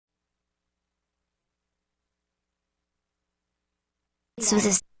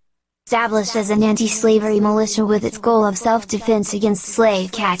was established as an anti-slavery militia with its goal of self-defense against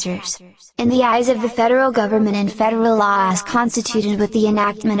slave catchers. In the eyes of the federal government and federal law as constituted with the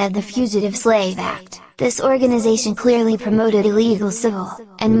enactment of the Fugitive Slave Act, this organization clearly promoted illegal civil,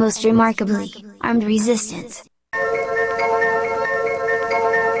 and most remarkably, armed resistance.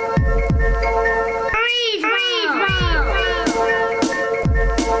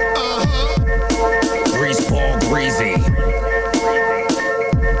 Greezi.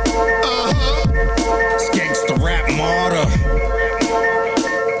 Skanks the rap martyr.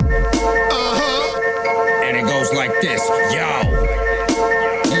 And it goes like this, yo.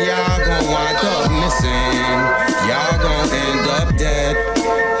 Y'all gon' wind up missing. Y'all gon' end up dead.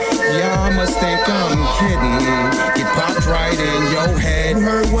 Y'all must think I'm kidding. Get popped right in your head. You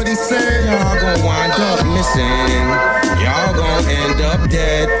heard what he said? Y'all gon' wind up missing. Y'all gon' end up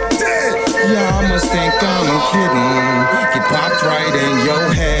dead. Y'all must think I'm kidding. Get popped right in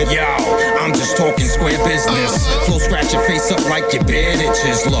your head. Yo, I'm just talking square business. Flow scratch your face up like your bed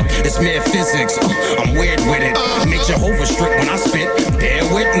itches. Look, it's mere physics. I'm weird with it. Make Jehovah strict when I spit. Bear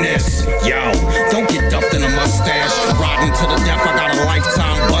witness. Yo, don't get duffed in a mustache. Riding to the death, I got a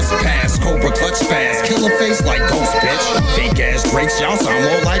lifetime bus pass. Cobra clutch fast. Killer face like ghost bitch. Fake ass drakes, y'all sound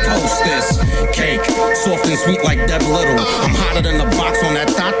more like hostess. Cake, soft and sweet like Deb Little. I'm hotter than the box on that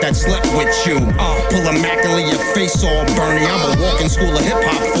thought that slept with you. Pull a Mac and leave your face all burny. I'm a walking school of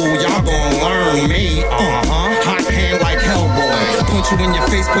hip-hop fool. Y'all gon' learn me. Hot hand like Hellboy. Punch you in your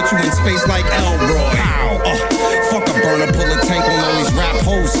face, put you in space like Elroy. Fuck a burner, pull a tank on all these rap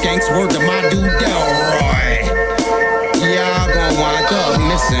hoes. Skanks, word to my dude Delroy. Y'all gon' wind up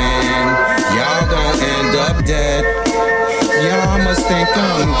missing. Y'all gon' end up dead. Y'all must think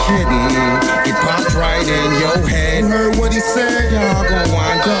I'm kidding. Get popped right in your head. You heard what he said? Y'all gon'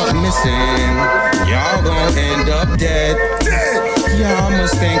 wind up missing. Y'all gon' end up dead. Y'all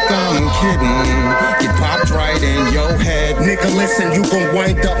must think I'm kidding. Get popped right in your head. Nigga, listen, you gon'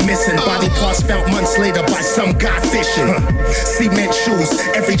 wind up missing. Body parts found months later by some guy fishing. Cement shoes,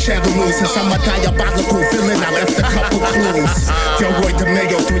 every channel news. Since I'm a diabolical villain, I left a couple clues. Delroy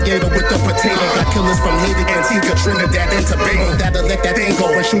DeMayo, creator with the potato. Got killers from Haiti, Antigua, Trinidad, and Tobago. That'll let that thing go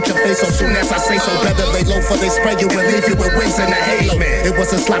and shoot your face so soon as I say so. Better lay low for they spray you and leave you with wings and a halo. It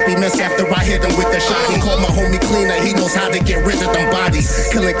was a sloppy mess after I hit him with the shot. He called my homie cleaner, he knows how to get rid of them bodies.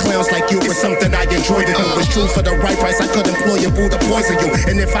 Killing clowns like you was something I enjoyed to do. It was true for the right price, I could employ a boo to poison you.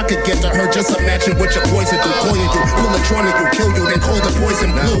 And if I could get to her, just imagine what your poison do. Coil you, pull a tron you, kill you, then call the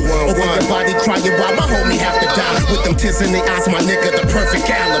poison blue. Or with your body crying while my homie have to die. With them tears in the eyes, my nigga, the perfect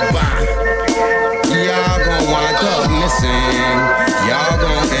alibi. Y'all gon' wind up missing. Y'all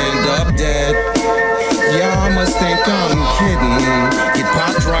gon' end up dead. Y'all must think I'm kidding. Get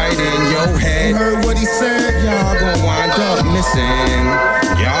popped right in your head. You heard what he said? Y'all gon' wind up missing.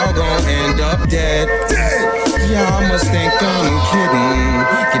 Y'all gon' end up dead. Y'all must think I'm kidding.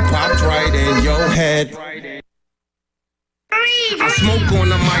 Get popped right in your head. I smoke on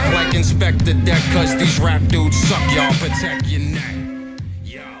the mic like Inspector Deck, cause these rap dudes suck, y'all protect your neck.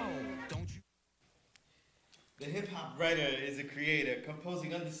 Yo, don't you? The hip-hop writer is a creator,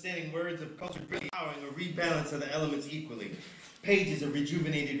 composing understanding words of culture, empowering a rebalance of the elements equally. Pages of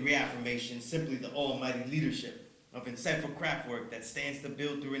rejuvenated reaffirmation, simply the almighty leadership of insightful craft work that stands to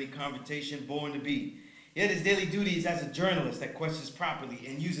build through any confrontation born to be. Yet his daily duty is as a journalist that questions properly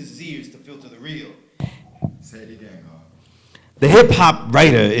and uses his ears to filter the real. Say it again, huh? The hip-hop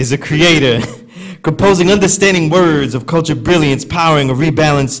writer is a creator, composing understanding words of culture brilliance, powering a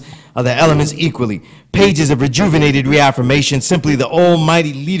rebalance of the elements equally. Pages of rejuvenated reaffirmation, simply the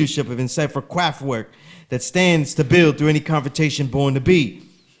almighty leadership of insightful craft work that stands to build through any confrontation born to be.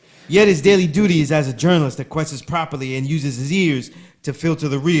 Yet his daily duty is as a journalist that questions properly and uses his ears to filter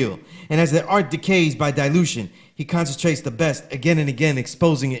the real. And as the art decays by dilution, he concentrates the best again and again,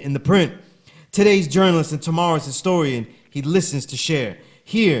 exposing it in the print. Today's journalist and tomorrow's historian, he listens to share.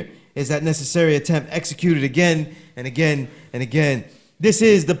 Here is that necessary attempt executed again and again and again. This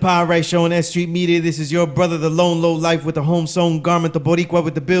is the Power Right Show on S.STREET Media. This is your brother, the lone low life with the home-sewn garment, the Boricua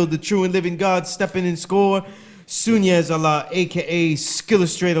with the build, the true and living God stepping in score, Sunyez Allah, a.k.a.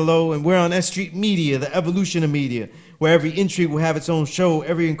 Skillustrator Low, and we're on S.STREET Media, the evolution of media, where every intrigue will have its own show,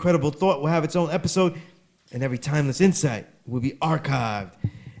 every incredible thought will have its own episode, and every timeless insight will be archived.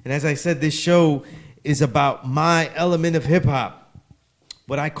 And as I said, this show is about my element of hip-hop,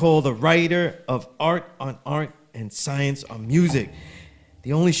 what I call the writer of art on art and science on music.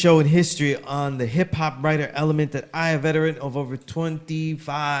 The only show in history on the hip-hop writer element that I, a veteran of over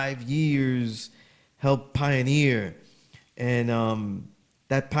 25 years, helped pioneer. And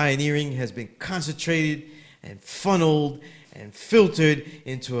that pioneering has been concentrated and funneled and filtered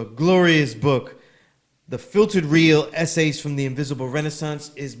into a glorious book. The Filtered Reel, Essays from the Invisible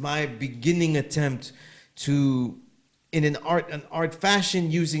Renaissance, is my beginning attempt to, in an art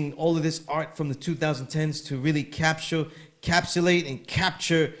fashion, using all of this art from the 2010s to really encapsulate and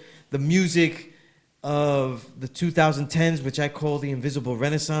capture the music of the 2010s, which I call the Invisible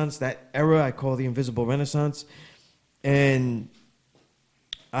Renaissance. That era I call the Invisible Renaissance. And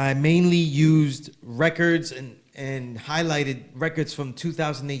I mainly used records and highlighted records from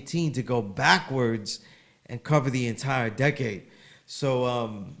 2018 to go backwards and cover the entire decade.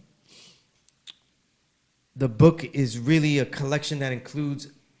 So the book is really a collection that includes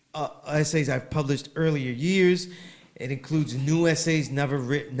essays I've published earlier years. It includes new essays never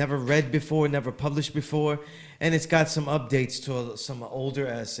read before, never published before, and it's got some updates to some older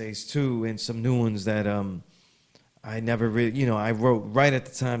essays too, and some new ones that I never really, I wrote right at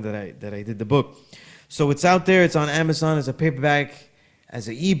the time that I did the book. So it's out there. It's on Amazon as a paperback, as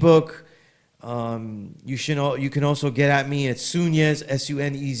an ebook. You can also get at me at Sunez,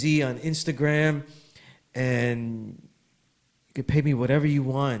 S-U-N-E-Z, on Instagram, and you can pay me whatever you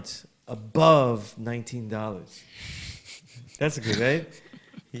want above $19. That's good, right?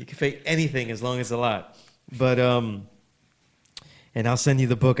 You can pay anything as long as it's a lot. But and I'll send you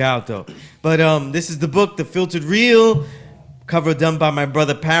the book out though. But this is the book, The Filtered Reel, cover done by my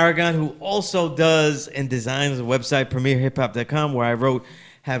brother Paragon, who also does and designs the website premierhiphop.com, where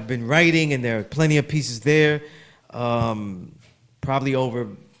have been writing, and there are plenty of pieces there. Probably over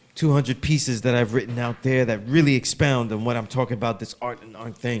 200 pieces that I've written out there that really expound on what I'm talking about, this art and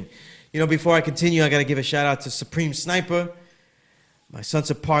art thing. Before I continue, I got to give a shout out to Supreme Sniper, my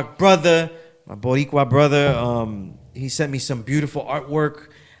Sunset Park brother, my Boricua brother. He sent me some beautiful artwork.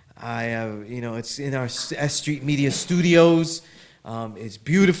 It's in our S.STREET Media Studios. It's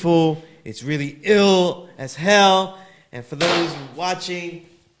beautiful. It's really ill as hell. And for those watching,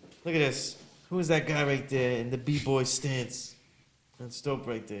 look at this. Who is that guy right there in the B-boy stance? That's dope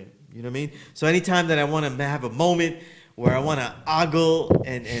right there. You know what I mean? So anytime that I want to have a moment where I want to ogle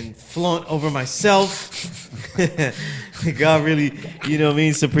and flaunt over myself, God really, you know what I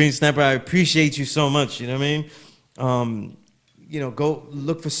mean? Supreme Sniper, I appreciate you so much. You know what I mean? Go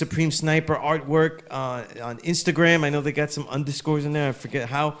look for Supreme Sniper artwork on Instagram. I know they got some underscores in there. I forget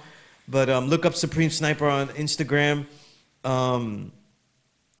how. But look up Supreme Sniper on Instagram.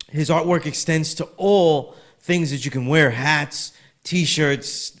 His artwork extends to all things that you can wear, hats,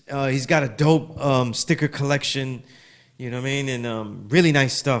 T-shirts. He's got a dope sticker collection, you know what I mean? And really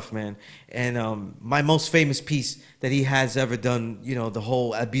nice stuff, man. And my most famous piece that he has ever done, the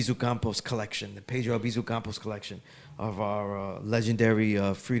whole Albizu Campos collection, the Pedro Albizu Campos collection of our legendary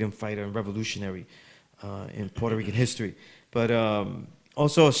freedom fighter and revolutionary in Puerto Rican history. But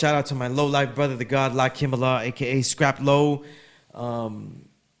also a shout out to my low-life brother, the God La Kimala, a.k.a. Scrap Low.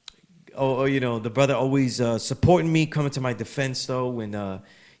 The brother always supporting me, coming to my defense, though. And,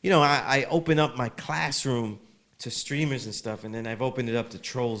 I open up my classroom to streamers and stuff, and then I've opened it up to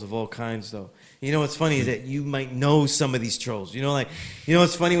trolls of all kinds, though. What's funny is that you might know some of these trolls.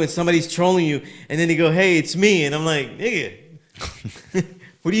 What's funny when somebody's trolling you, and then they go, hey, it's me. And I'm like, nigga,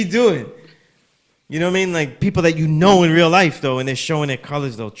 what are you doing? You know what I mean? Like, people that you know in real life, though, and they're showing their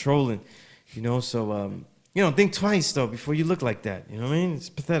colors, though, trolling. So, think twice, though, before you look like that. You know what I mean? It's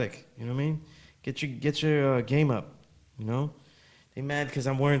pathetic. You know what I mean? Get your game up, They mad because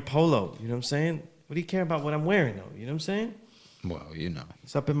I'm wearing polo. You know what I'm saying? What do you care about what I'm wearing, though? You know what I'm saying? Well,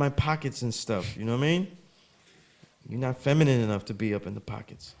 It's up in my pockets and stuff. You know what I mean? You're not feminine enough to be up in the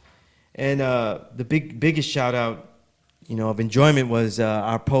pockets. And the biggest shout out, of enjoyment was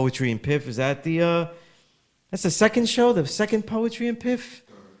our Poetry and Piff. Is that that's the second show, the second Poetry and Piff?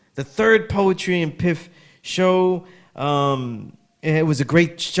 The third Poetry and Piff show. It was a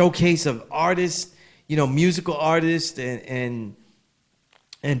great showcase of artists, musical artists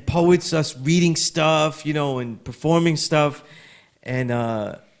and poets, us reading stuff, and performing stuff. And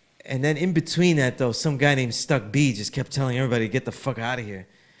then in between that, though, some guy named Stuck B just kept telling everybody to get the fuck out of here.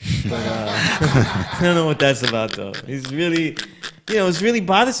 But I don't know what that's about, though. He's really, it's really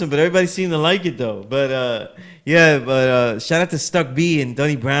bothersome, but everybody seemed to like it, though. But shout out to Stuck B and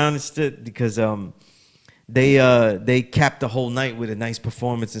Dunny Brown because they capped the whole night with a nice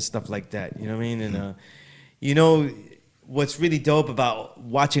performance and stuff like that. You know what I mean? And what's really dope about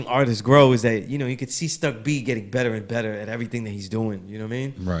watching artists grow is that you could see Stuck B getting better and better at everything that he's doing. You know what I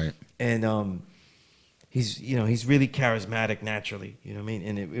mean? Right. And he's really charismatic naturally. You know what I mean?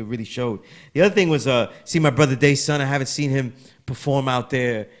 And it really showed. The other thing was see my brother Day's son. I haven't seen him perform out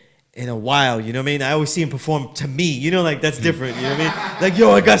there in a while, you know what I mean? I always see him perform to me, like that's different, you know what I mean? Like,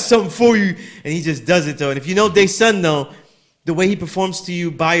 yo, I got something for you, and he just does it, though. And if you know Day's son, though, the way he performs to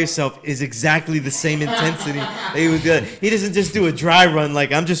you by yourself is exactly the same intensity that he would do. He doesn't just do a dry run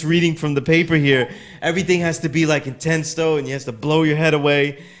like I'm just reading from the paper here. Everything has to be like intense though, and he has to blow your head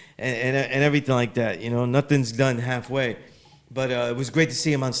away and everything like that. You know, nothing's done halfway. But it was great to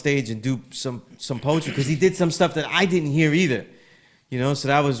see him on stage and do some poetry because he did some stuff that I didn't hear either. You know, so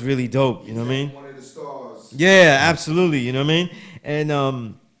that was really dope. You know what I mean? One of the stars. Yeah, absolutely. You know what I mean?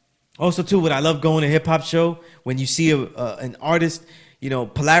 And also, too, what I love going to a hip-hop show, when you see an artist, you know,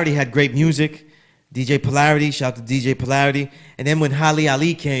 Polarity had great music. DJ Polarity, shout out to DJ Polarity. And then when Holly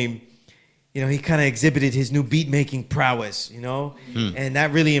Ali came, you know, he kind of exhibited his new beat-making prowess, you know? And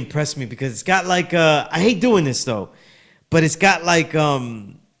that really impressed me because it's got like, I hate doing this, though, but it's got like,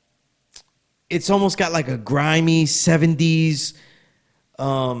 it's almost got like a grimy 70s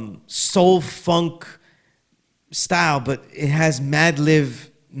soul funk style, but it has Mad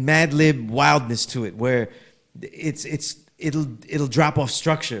Lib wildness to it, where it'll drop off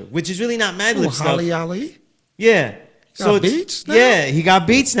structure, which is really not Mad Lib stuff. Holly Ali? Yeah. So beats now? Yeah, he got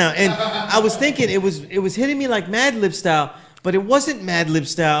beats now. And I was thinking it was hitting me like Mad Lib style, but it wasn't Mad Lib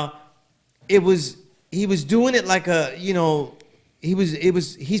style. He was doing it like a, you know,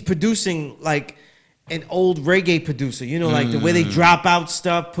 he's producing like an old reggae producer, you know, like the way they drop out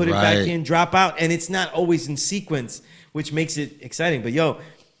stuff, put it back in, drop out, and it's not always in sequence, which makes it exciting. But yo,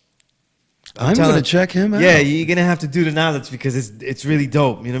 I'm gonna check him out. Yeah, you're gonna have to do the knowledge because it's really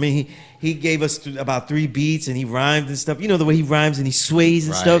dope. You know what I mean? He gave us about 3 beats and he rhymed and stuff. You know the way he rhymes and he sways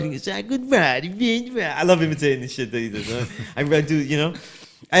and stuff. He goes, "Good ride." I love imitating the shit that he does. Huh? I do, you know.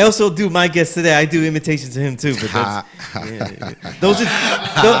 I also do my guest today. I do imitations of him too, but those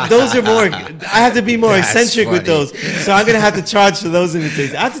are more. I have to be more eccentric with those, so I'm gonna have to charge for those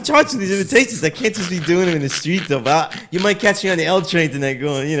imitations. I have to charge for these imitations. I can't just be doing them in the street though. But you might catch me on the L train tonight,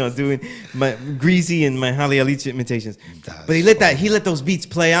 going, you know, doing my Greezi and my Holly Ali imitations. But he let those beats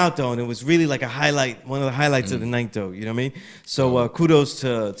play out though, and it was really like a highlight, one of the highlights of the night though. You know what I mean? So kudos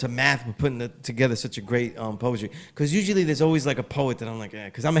to Math for putting together such a great poetry. Because usually there's always like a poet that I'm like,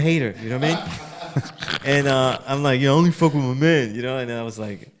 because I'm a hater, you know what I mean? And I'm like, you only fuck with my man, you know? And I was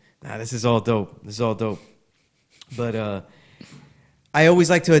like, nah, this is all dope. This is all dope. But I always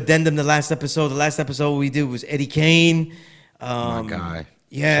like to addendum the last episode. The last episode we did was Eddie Kane. My guy.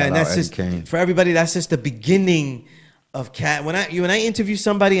 Yeah, Shout and that's out just, Eddie Kane. for everybody, that's just the beginning of Cat. When I interview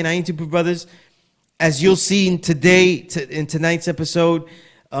somebody and I interview brothers, as you'll see in tonight's episode,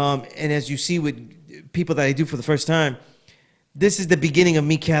 and as you see with people that I do for the first time, this is the beginning of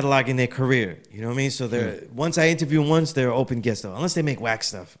me cataloging their career. You know what I mean? So once I interview them once, they're open guests though, unless they make whack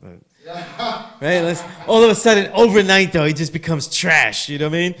stuff. Right? All of a sudden, overnight though, he just becomes trash. You know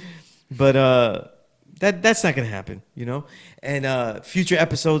what I mean? But that's not gonna happen. You know. And future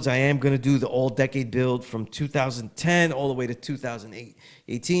episodes, I am gonna do the all-decade build from 2010 all the way to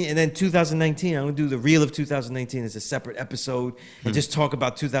 2018, and then 2019. I'm gonna do the reel of 2019 as a separate episode and just talk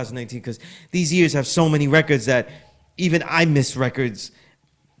about 2019 because these years have so many records that. Even I miss records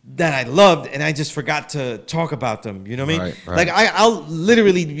that I loved, and I just forgot to talk about them. You know what I mean? Right. Like I'll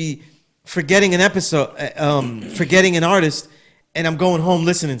literally be forgetting an episode, forgetting an artist, and I'm going home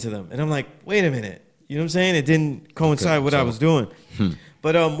listening to them, and I'm like, wait a minute. You know what I'm saying? It didn't coincide with what I was doing.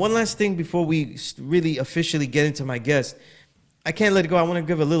 But one last thing before we really officially get into my guest, I can't let it go. I want to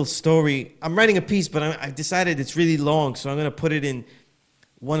give a little story. I'm writing a piece, but I decided it's really long, so I'm going to put it in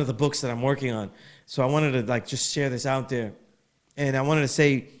one of the books that I'm working on. So I wanted to like just share this out there. And I wanted to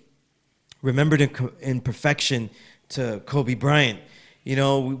say, remember the imperfection to Kobe Bryant. You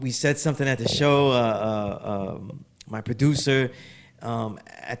know, we said something at the show, my producer,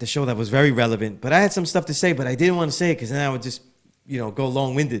 at the show that was very relevant. But I had some stuff to say, but I didn't want to say it because then I would just, you know, go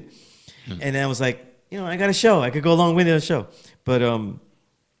long-winded. And I was like, you know, I got a show. I could go long-winded on a show. But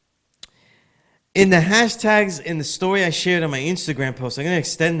in the hashtags, in the story I shared on my Instagram post, I'm going to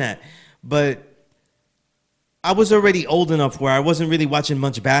extend that. But I was already old enough where I wasn't really watching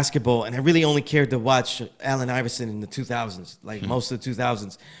much basketball, and I really only cared to watch Allen Iverson in the 2000s, like most of the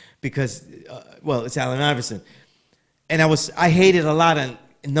 2000s, because, well, it's Allen Iverson. And I hated a lot on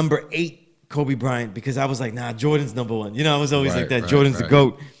number 8 Kobe Bryant because I was like, nah, Jordan's number 1. You know, I was always like that. Jordan's the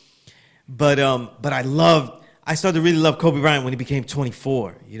GOAT. But I started to really love Kobe Bryant when he became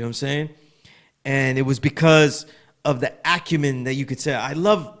 24. You know what I'm saying? And it was because of the acumen that you could say. I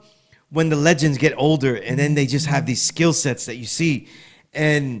love when the legends get older and then they just have these skill sets that you see.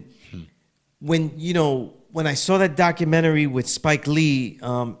 And when I saw that documentary with Spike Lee,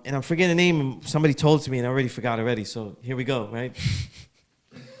 and I'm forgetting the name, somebody told it to me and I already forgot already. So here we go, right?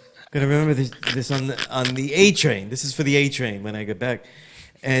 Gonna remember this on the A train. This is for the A train when I get back.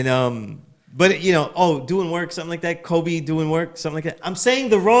 And But, you know, oh, doing work, something like that. Kobe doing work, something like that. I'm saying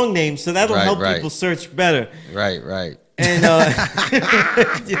the wrong name, so that'll help people search better. Right. And,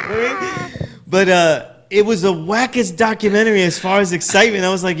 you know what I mean? But it was the wackest documentary as far as excitement. I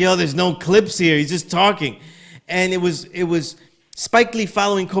was like, yo, there's no clips here. He's just talking. And it was Spike Lee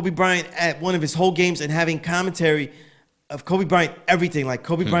following Kobe Bryant at one of his whole games and having commentary of Kobe Bryant, everything. Like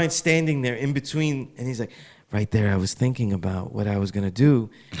Kobe Bryant standing there in between, and he's like, right there, I was thinking about what I was going to do.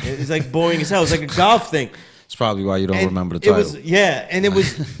 It was like boring as hell. It was like a golf thing. It's probably why you don't remember the title. And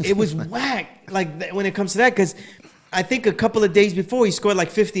it was whack, like, when it comes to that, because I think a couple of days before, he scored like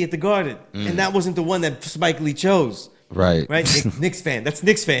 50 at the Garden, and that wasn't the one that Spike Lee chose. Right. Knicks fan. That's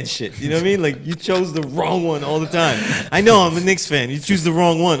Knicks fan shit. You know what I mean? Like, you chose the wrong one all the time. I know I'm a Knicks fan. You choose the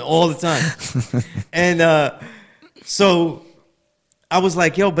wrong one all the time. And so I was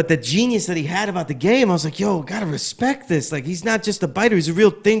like, yo, but the genius that he had about the game, I was like, yo, gotta respect this. Like, he's not just a biter. He's a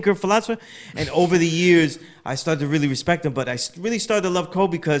real thinker, philosopher. And over the years, I started to really respect him. But I really started to love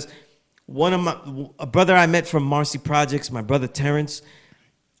Kobe because a brother I met from Marcy Projects, my brother Terrence,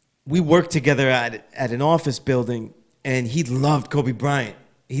 we worked together at an office building, and he loved Kobe Bryant.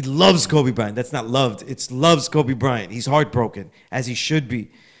 He loves Kobe Bryant. That's not loved. It's loves Kobe Bryant. He's heartbroken, as he should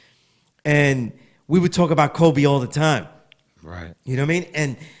be. And we would talk about Kobe all the time. Right. You know what I mean?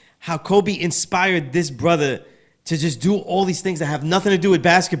 And how Kobe inspired this brother to just do all these things that have nothing to do with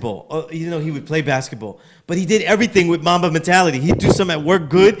basketball. You know, he would play basketball, but he did everything with Mamba mentality. He'd do something at work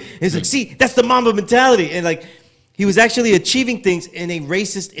good. And he's like, see, that's the Mamba mentality. And like, he was actually achieving things in a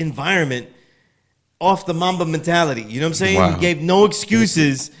racist environment off the Mamba mentality. You know what I'm saying? Wow. He gave no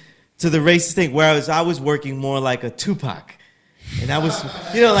excuses to the racist thing, whereas I was working more like a Tupac. And I was,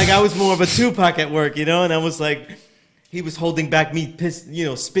 you know, like I was more of a Tupac at work, you know, and I was like, he was holding back me,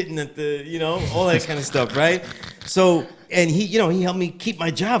 spitting at the, you know, all that kind of stuff, right? So, and he, you know, he helped me keep my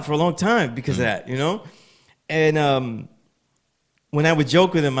job for a long time because of that, you know? And when I would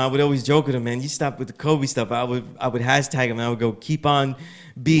joke with him, I would always joke with him, man, you stop with the Kobe stuff. I would hashtag him, and I would go, keep on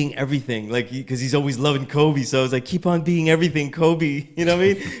being everything, like, because he's always loving Kobe. So I was like, keep on being everything, Kobe, you know what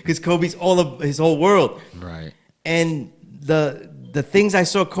I mean? Because Kobe's all of his whole world. Right. And the things I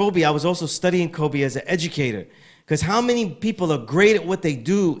saw Kobe, I was also studying Kobe as an educator. Because how many people are great at what they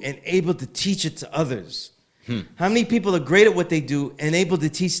do and able to teach it to others? How many people are great at what they do and able to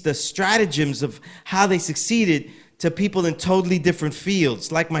teach the stratagems of how they succeeded to people in totally different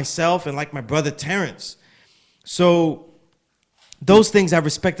fields, like myself and like my brother Terrence? So those things I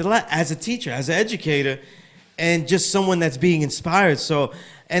respected a lot as a teacher, as an educator, and just someone that's being inspired. So,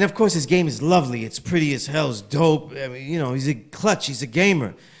 and of course his game is lovely. It's pretty as hell. It's dope. I mean, you know, he's a clutch. He's a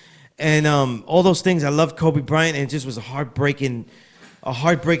gamer. And all those things, I loved Kobe Bryant, and it just was a heartbreaking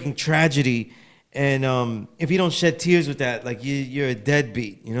tragedy. And if you don't shed tears with that, like you're a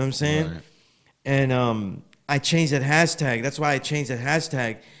deadbeat. You know what I'm saying? Right. And I changed that hashtag. That's why I changed that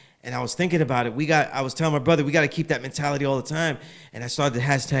hashtag. And I was thinking about it. I was telling my brother, we got to keep that mentality all the time. And I started the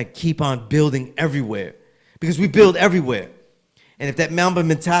hashtag keep on building everywhere, because we build everywhere. And if that Mamba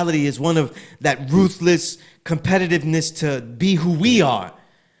mentality is one of that ruthless competitiveness to be who we are,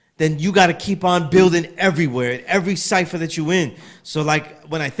 then you got to keep on building everywhere, at every cipher that you in. So like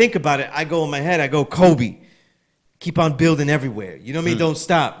when I think about it, I go in my head, I go Kobe. Keep on building everywhere. You know what I mean? Don't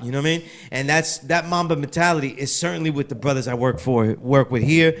stop. You know what I mean? And that Mamba mentality is certainly with the brothers I work with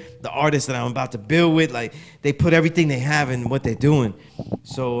here, the artists that I'm about to build with. Like, they put everything they have in what they're doing.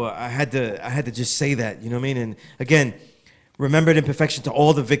 So I had to just say that. You know what I mean? And again, remembered imperfection to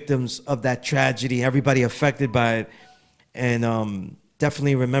all the victims of that tragedy, everybody affected by it, and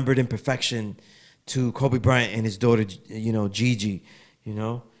definitely remembered imperfection to Kobe Bryant and his daughter, you know, Gigi, you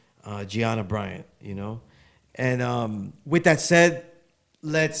know, Gianna Bryant, you know. And with that said,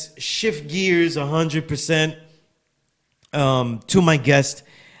 let's shift gears 100% to my guest.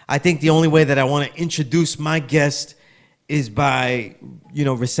 I think the only way that I want to introduce my guest is by, you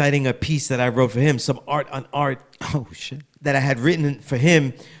know, reciting a piece that I wrote for him, some art on art. Oh, shit. That I had written for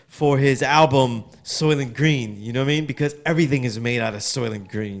him for his album, Soylent Green. You know what I mean? Because everything is made out of Soylent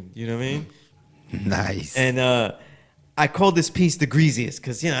Green. You know what I mean? Nice. And I called this piece the greasiest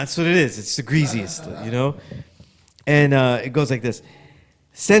because, you know, that's what it is. It's the greasiest, you know? And it goes like this.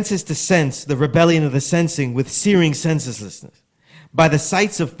 Senses to sense, the rebellion of the sensing with searing senselessness. By the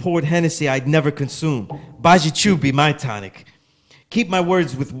sights of poured Hennessy I'd never consume. Bajichu be my tonic. Keep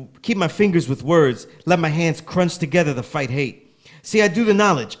my fingers with words. Let my hands crunch together to fight hate. See, I do the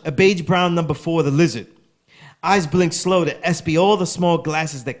knowledge. A beige brown number 4, the lizard. Eyes blink slow to SB all the small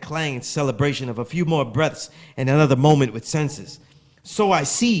glasses that clang in celebration of a few more breaths and another moment with senses. So I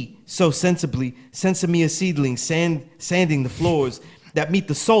see, so sensibly, sense of me a seedling, sanding the floors that meet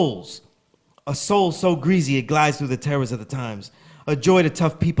the souls. A soul so greasy it glides through the terrors of the times. A joy to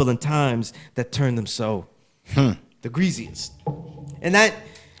tough people in times that turn them so. The greasiest. And that,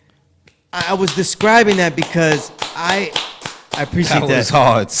 I was describing that because I appreciate that. That was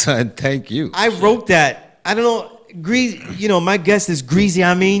hard, son. Thank you. I wrote that. I don't know, Greasy, you know, my guest is Greezi,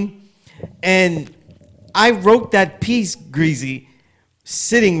 Amiin. And I wrote that piece, Greasy,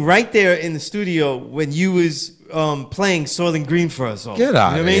 sitting right there in the studio when you was playing Soil and Green for us all. Get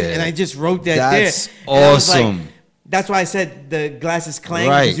out you know of what I mean? here. And I just wrote that That's there. And I was awesome. like, that's why I said the glasses clang,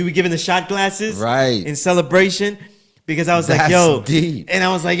 Right. because you were giving the shot glasses Right. in celebration. Because I was like, That's yo, deep. and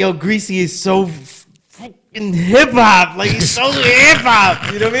I was like, yo, Greasy is so fucking hip hop. Like, he's so hip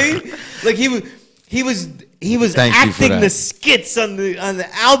hop. You know what I mean? Like, he was Thank you for acting that. the skits on the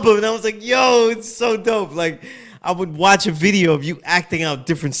album, and I was like, yo, it's so dope. Like, I would watch a video of you acting out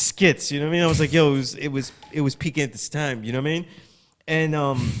different skits. You know what I mean? I was like, yo, it was peaking at this time. You know what I mean? And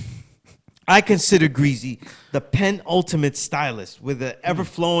I consider Greasy the penultimate stylist with an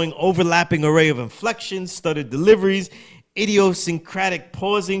ever-flowing, overlapping array of inflections, stuttered deliveries, idiosyncratic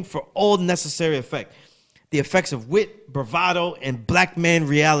pausing for all necessary effect. The effects of wit, bravado, and black man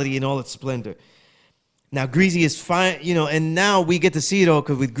reality in all its splendor. Now, Greasy is fine, you know, and now we get to see it all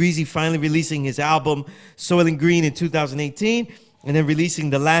because with Greasy finally releasing his album Soil and Green in 2018, and then releasing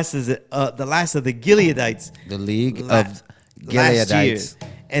the last of the Gileadites. The League of last Gileadites. year.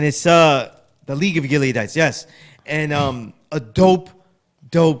 And it's the League of Gileadites, yes. And a dope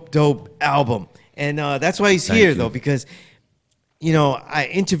album. And that's why he's here, though, because, you know, I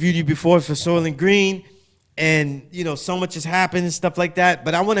interviewed you before for Soil and Green, and, you know, so much has happened and stuff like that.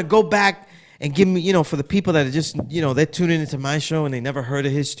 But I want to go back and give me, you know, for the people that are just, you know, they're tuning into my show and they never heard a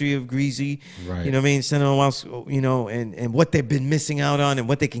history of Greasy, Right. you know what I mean, sending them out, you know, and what they've been missing out on and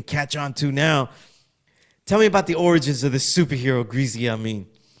what they can catch on to now. Tell me about the origins of the superhero Greasy, Amiin.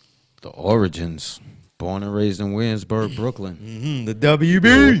 The origins. Born and raised in Williamsburg, Brooklyn. The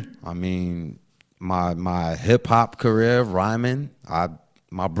WB. I mean, my hip hop career rhyming.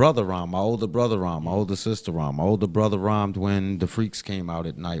 My brother rhymed, my older brother rhymed, my older sister rhymed. My older brother rhymed when The Freaks came out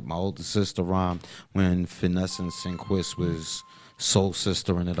at night. My older sister rhymed when Finesse and Sinquist was soul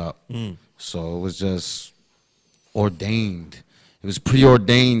sistering it up. So it was just ordained. It was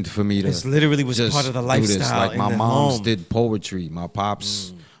preordained for me to. This literally was just part of the do lifestyle this. Like in my the moms home. did poetry. My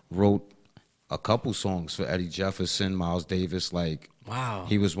pops wrote a couple songs for Eddie Jefferson, Miles Davis. Like, Wow.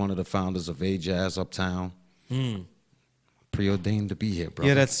 he was one of the founders of A-Jazz Uptown. Preordained to be here, bro.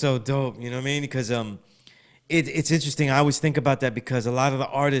 Yeah, that's so dope. You know what I mean? Because it's interesting. I always think about that because a lot of the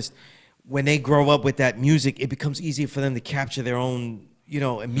artists, when they grow up with that music, it becomes easier for them to capture their own, you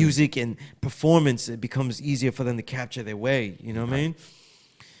know, music and performance. It becomes easier for them to capture their way. You know what I mean?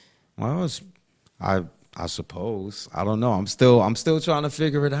 Well, I suppose. I don't know. I'm still trying to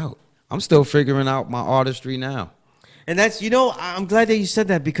figure it out. I'm still figuring out my artistry now. And that's, you know, I'm glad that you said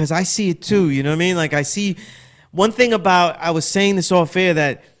that because I see it too. You know what I mean? Like, I see one thing about, I was saying this off air,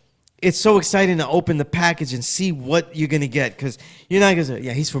 that it's so exciting to open the package and see what you're going to get. Because you're not going to say,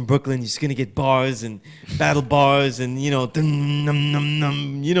 yeah, he's from Brooklyn. You're just going to get bars and battle bars and, you know, dum, num, num,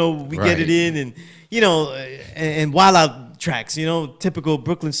 num, you know, we get it Right. in and, you know, and wild out tracks, you know, typical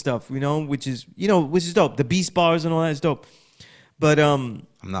Brooklyn stuff, you know, which is dope. The Beast bars and all that is dope. But I'm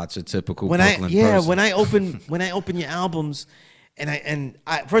not your typical when Brooklyn person. when I open your albums, and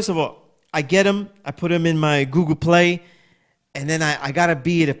I first of all, I get them, I put them in my Google Play, and then I gotta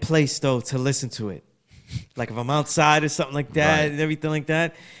be at a place though to listen to it, like if I'm outside or something like that, Right. and everything like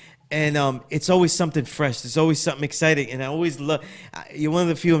that. And it's always something fresh. There's always something exciting, and I always love. You're one of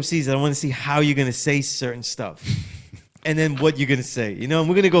the few MCs that I want to see how you're gonna say certain stuff. And then what you're gonna say, you know, and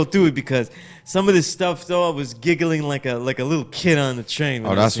we're gonna go through it because some of this stuff, though, I was giggling like a little kid on the train.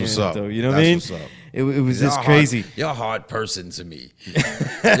 when Oh, I was that's what's hearing up. It, though, you know what I That's mean? what's up. It was You're just a crazy. You're a hard person to me.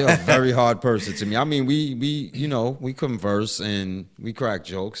 You're a very hard person to me. I mean, we you know, we converse and we crack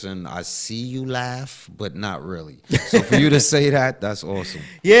jokes, and I see you laugh, but not really. So for you to say that, that's awesome.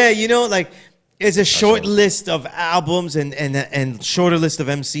 Yeah, you know, like it's a short awesome. list of albums and shorter list of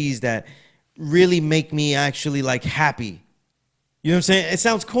MCs that really make me actually like happy. You know what I'm saying? It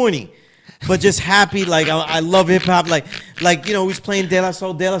sounds corny, but just happy. Like I love hip hop. Like you know, who's playing De La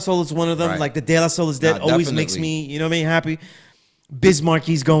Soul? De La Soul is one of them. Right. Like the De La Soul is dead. Nah, Always makes definitely. me, you know what I mean, happy. Bismarck,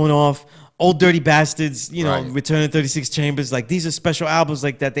 he's going off. Old Dirty Bastards, you know, Right. Return of 36 Chambers. Like these are special albums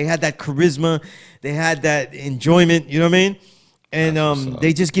like that. They had that charisma. They had that enjoyment. You know what I mean? And That's what's up.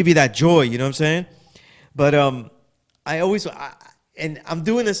 they just give you that joy. You know what I'm saying? But and I'm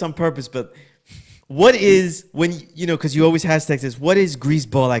doing this on purpose. But what is, when, you know, because you always hashtag this, what is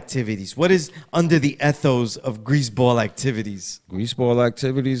greaseball activities? What is under the ethos of greaseball activities? Greaseball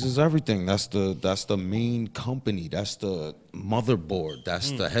activities is everything. That's the main company. That's the motherboard.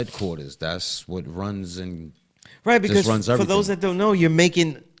 That's the headquarters. That's what runs and Right, because runs for everything. those that don't know, you're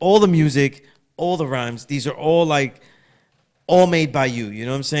making all the music, all the rhymes. These are all like, all made by you. You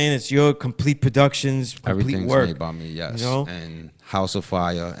know what I'm saying? It's your complete productions, complete Everything's work. made by me, yes. You know? And House of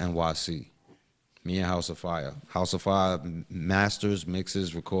Fire, NYC. Me and House of Fire. House of Fire masters,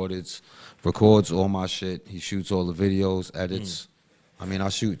 mixes, records all my shit. He shoots all the videos, edits. I mean, I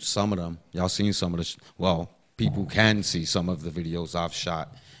shoot some of them. Y'all seen some of the, well, people can see some of the videos I've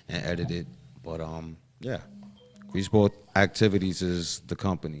shot and edited. But yeah, Greaseball Activities is the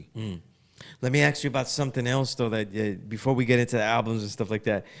company. Let me ask you about something else though, that before we get into the albums and stuff like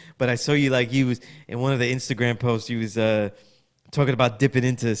that. But I saw you, like, you was in one of the Instagram posts, you was talking about dipping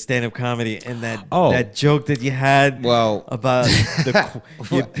into stand-up comedy, and that joke that you had about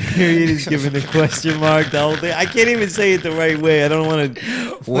your period is given a question mark, the whole thing. I can't even say it the right way. I don't want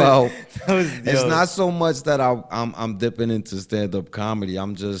to. Well, it's not so much that I'm dipping into stand-up comedy.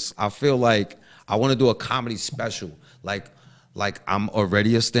 I feel like I want to do a comedy special, like I'm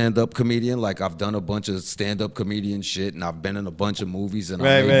already a stand-up comedian. Like, I've done a bunch of stand-up comedian shit, and I've been in a bunch of movies, and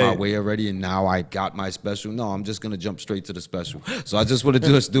I made my way already, and now I got my special. No, I'm just gonna jump straight to the special. So I just want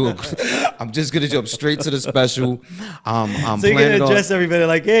to do it. I'm just gonna jump straight to the special. So you're gonna address everybody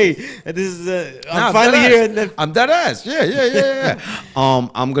like, hey, this is I'm finally here. I'm dead ass. Yeah.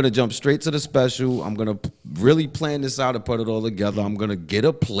 I'm gonna jump straight to the special. I'm gonna really plan this out and put it all together. I'm gonna get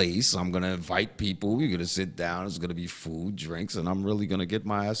a place. I'm gonna invite people. We're gonna sit down. It's gonna be food, drinks, and I'm really gonna get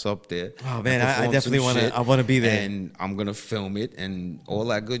my ass up there. Oh man, I definitely want to be there, and I'm gonna film it and all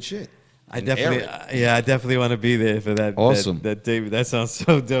that good shit. I definitely want to be there for that. Awesome. That David, that sounds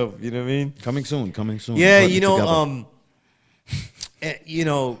so dope. You know what I mean? Coming soon. Yeah, you know, you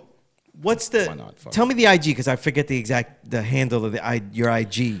know, what's the? Tell me the IG, because I forget the handle of your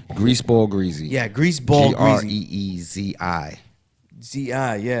IG. Greaseball Greezi. Yeah, Greaseball Greezi. Greezi.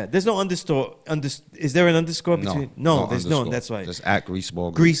 Z-I, yeah. There's no underscore. Is there an underscore between? No, there's underscore. no. That's right. Just at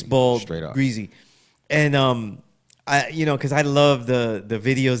Greaseball. Greaseball. Straight up. Greezi. And you know, because I love the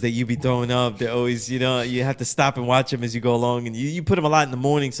videos that you be throwing up. They're always, you know, you have to stop and watch them as you go along, and you put them a lot in the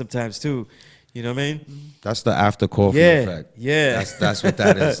morning sometimes too. You know what I mean? That's the after coffee effect. Yeah. That's what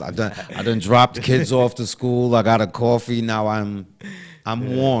that is. I done dropped kids off to school. I got a coffee. Now I'm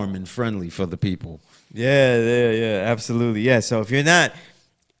warm and friendly for the people. Yeah, absolutely. Yeah. So if you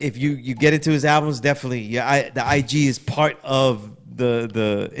get into his albums, definitely. Yeah, the IG is part of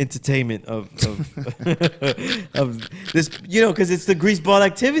the entertainment of of this, you know, because it's the greaseball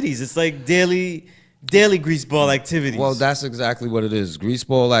activities. It's like daily greaseball activities. Well, that's exactly what it is.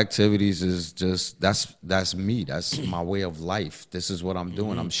 Greaseball activities is just that's me. That's my way of life. This is what I'm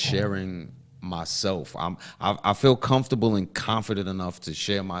doing. I'm sharing myself. I feel comfortable and confident enough to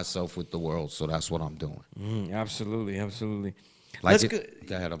share myself with the world. So that's what I'm doing. Absolutely. Like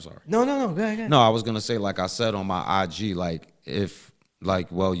go ahead. I'm sorry. No. Go ahead. No, I was gonna say, like I said on my IG, you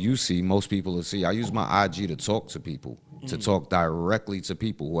see, most people will see. I use my IG to talk to people, to talk directly to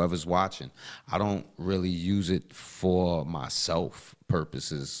people, whoever's watching. I don't really use it for myself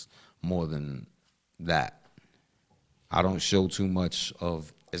purposes more than that. I don't show too much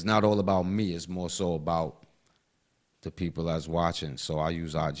of. It's not all about me. It's more so about the people that's watching. So I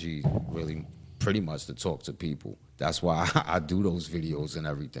use IG really pretty much to talk to people. That's why I do those videos and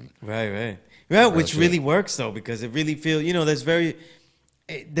everything. Right. Yeah, which really works though, because it really feels, you know, there's very few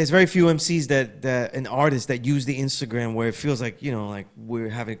MCs that and artists that use the Instagram where it feels like, you know, like we're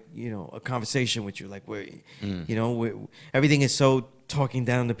having, you know, a conversation with you, like you know, everything is so talking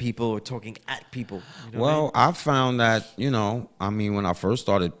down to people or talking at people. You know well, I found that, you know, I mean, when I first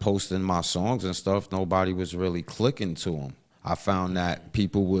started posting my songs and stuff, nobody was really clicking to them. I found that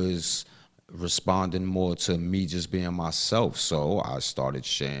people was responding more to me just being myself, so I started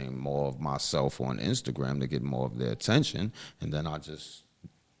sharing more of myself on Instagram to get more of their attention, and then I just,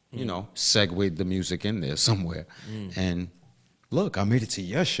 you know, segued the music in there somewhere. And look, I made it to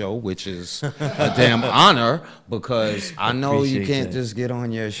your show, which is a damn honor, because I know you can't just get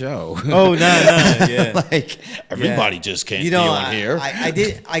on your show. Oh, no, yeah. Like, everybody just can't be on here.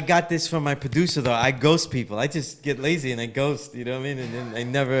 I got this from my producer, though. I ghost people. I just get lazy and I ghost, you know what I mean? And then I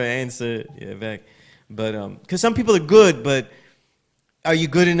never answer back. But, because some people are good, but are you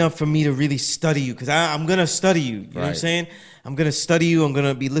good enough for me to really study you? Because I'm going to study you. You know what I'm saying? I'm going to study you. I'm going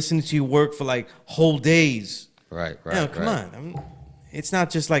to be listening to your work for like whole days. Right. No, come on. It's not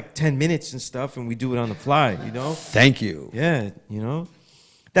just like 10 minutes and stuff, and we do it on the fly, you know? Thank you. Yeah, you know?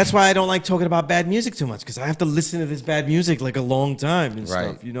 That's why I don't like talking about bad music too much, because I have to listen to this bad music like a long time and Right.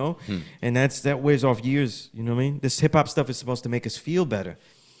 stuff, you know? And that wears off years, you know what I mean? This hip hop stuff is supposed to make us feel better.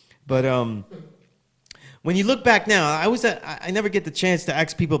 But when you look back now, I never get the chance to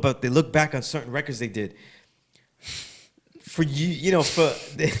ask people about they look back on certain records they did. For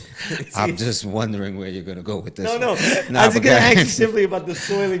I'm just wondering where you're gonna go with this. No. Nah, I was but gonna go ahead. ask you simply about the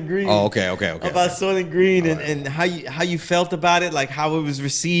Soil and Green. Oh, okay. About Soil and Green and how you felt about it, like how it was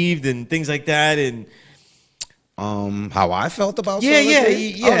received and things like that, and how I felt about Yeah, Soul yeah,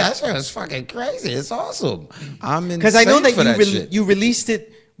 Green? yeah. Oh, that's fucking crazy. It's awesome. I'm in because I know that for that shit. you released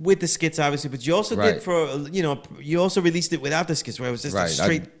it with the skits, obviously, but you also Right. did you also released it without the skits, where it was just a Right.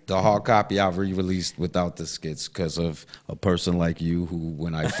 straight. The hard copy I re-released without the skits because of a person like you who,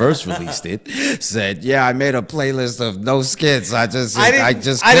 when I first released it, said, "Yeah, I made a playlist of no skits. I didn't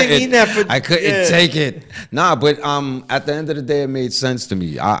mean that for- I couldn't yeah. take it." Nah, but at the end of the day, it made sense to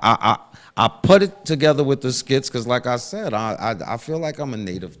me. I put it together with the skits because, like I said, I feel like I'm a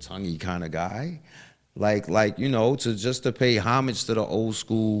native tonguey kind of guy. Like to pay homage to the old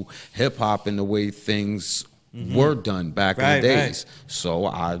school hip hop and the way things were done back in the days. So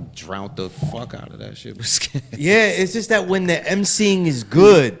I drowned the fuck out of that shit with skits. Yeah, it's just that when the emceeing is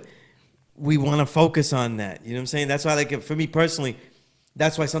good, we want to focus on that. You know what I'm saying? That's why, like, for me personally,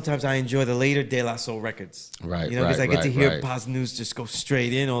 that's why sometimes I enjoy the later De La Soul records. Right, You know, because right, I get to right, hear right. Paz News just go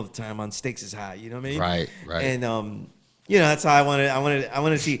straight in all the time on Stakes is High. You know what I mean? Right. And that's how I wanted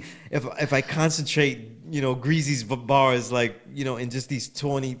to see if I concentrate, Greazy's bars, like, in just these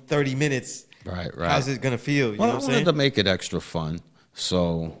 20, 30 minutes. Right. How's it gonna feel? You Well, know I what I'm wanted saying? to make it extra fun.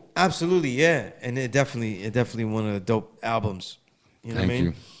 So Absolutely, yeah. And it definitely one of the dope albums. You know what I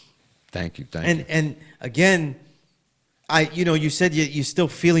mean? Thank you. And again, you said you're still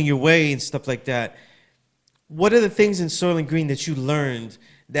feeling your way and stuff like that. What are the things in Soil and Green that you learned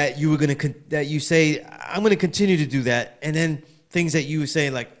that you say I'm gonna continue to do that, and then things that you say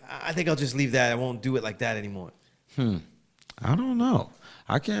like I think I'll just leave that, I won't do it like that anymore? I don't know.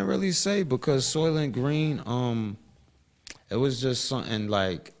 I can't really say because Soil and Green, it was just something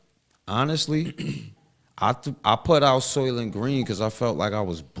like, honestly, I put out Soil and Green because I felt like I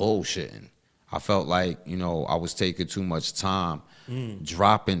was bullshitting. I felt like, I was taking too much time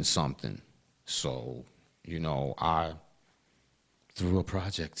dropping something. So, I threw a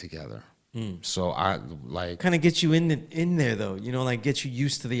project together. So I like Kind of get you in there though, like get you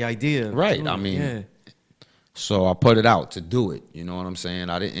used to the idea. Right, Ooh, I mean, yeah. So I put it out to do it. You know what I'm saying?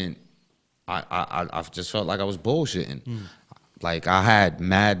 I just felt like I was bullshitting. Like I had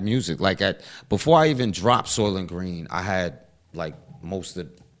mad music. Before I even dropped Soil and Green, I had like most of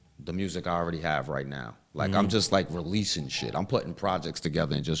the music I already have right now. Like I'm just like releasing shit. I'm putting projects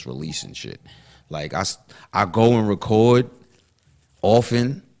together and just releasing shit. Like I go and record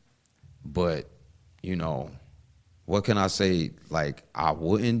often, but what can I say? Like I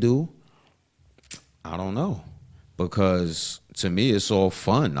wouldn't do. I don't know, because to me it's all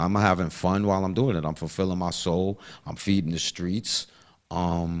fun. I'm having fun while I'm doing it. I'm fulfilling my soul. I'm feeding the streets.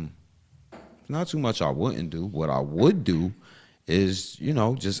 Not too much I wouldn't do. What I would do is,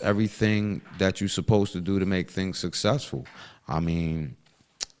 just everything that you're supposed to do to make things successful. I mean,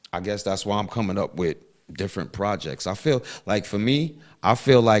 I guess that's why I'm coming up with different projects. I feel like for me, I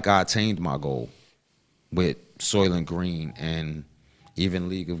feel like I attained my goal with Soil and Green and even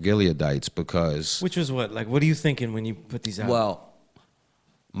League of Gileadites, because Which was what? Like, what are you thinking when you put these out? well,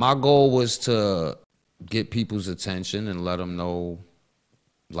 my goal was to get people's attention and let them know,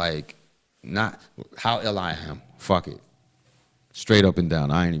 like, not how ill I am. Fuck it. Straight up and down.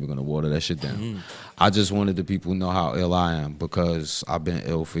 I ain't even gonna water that shit down. I just wanted the people to know how ill I am because I've been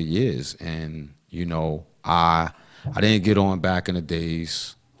ill for years. And, I didn't get on back in the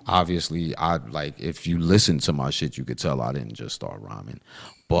days. Obviously, if you listen to my shit, you could tell I didn't just start rhyming.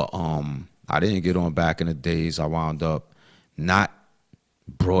 But I didn't get on back in the days. I wound up not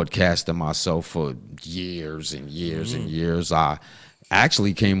broadcasting myself for years and years and years. I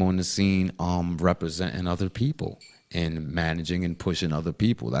actually came on the scene representing other people and managing and pushing other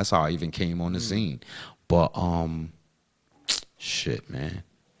people. That's how I even came on the scene. But shit, man.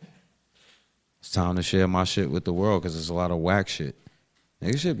 It's time to share my shit with the world because there's a lot of whack shit.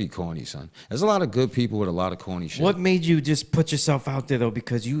 Niggas should be corny, son. There's a lot of good people with a lot of corny shit. What made you just put yourself out there though?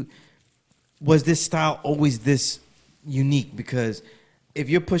 Because was this style always this unique? Because if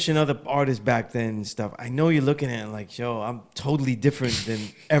you're pushing other artists back then and stuff, I know you're looking at it like, yo, I'm totally different than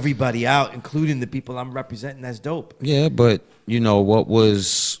everybody out, including the people I'm representing. That's dope. Yeah, but what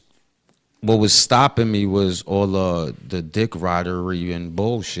was what was stopping me was all the dick ridery and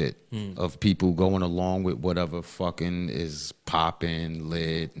bullshit of people going along with whatever fucking is popping,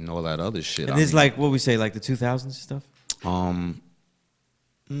 lit, and all that other shit. And it's like, what we say, like the 2000s stuff?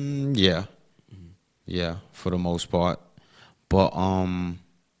 Yeah. Yeah, for the most part. But I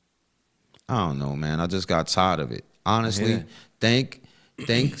don't know, man. I just got tired of it. Honestly, thank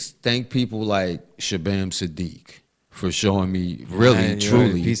people like Shabam Sadiq for showing me really,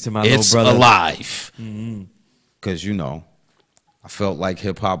 truly, Peace to my it's little brother. alive. Because, you know, I felt like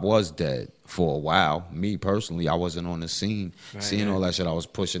hip-hop was dead for a while. Me, personally, I wasn't on the scene. Seeing all that shit, I was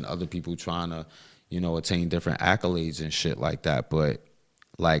pushing other people trying to, you know, attain different accolades and shit like that. But,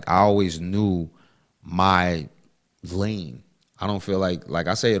 like, I always knew my lane. I don't feel like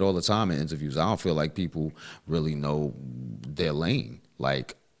I say it all the time in interviews, I don't feel like people really know their lane.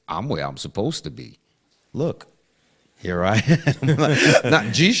 Like, I'm where I'm supposed to be. Look, here I am.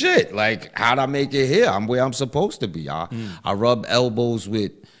 Not G shit. Like, how'd I make it here? I'm where I'm supposed to be. I rub elbows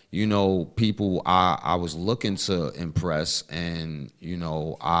with, you know, people I was looking to impress, and, you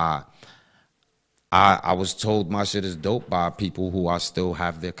know, I was told my shit is dope by people who I still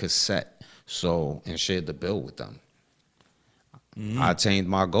have their cassette, and shared the bill with them. I attained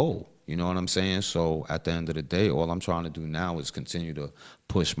my goal. You know what I'm saying? So at the end of the day, all I'm trying to do now is continue to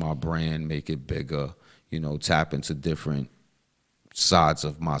push my brand, make it bigger, you know, tap into different sides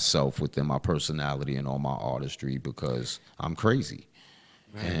of myself within my personality and all my artistry, because I'm crazy.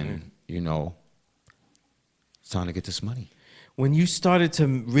 And, you know, it's time to get this money. When you started to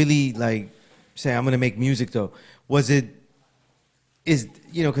really, like, say, I'm going to make music, though, you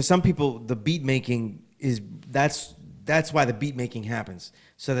know, because some people, the beat making that's why the beat making happens,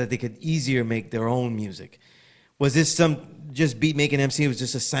 so that they could easier make their own music. Was this just beat making MC? It was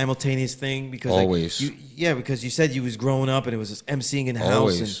just a simultaneous thing? Because always. Because you said you was growing up and it was just MCing in the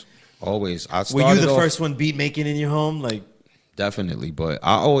house. Always. Were you the first one beat making in your home? Like, definitely, but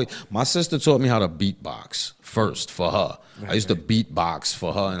my sister taught me how to beatbox first for her. I used to beatbox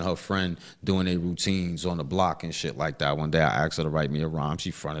for her and her friend doing their routines on the block and shit like that. One day I asked her to write me a rhyme.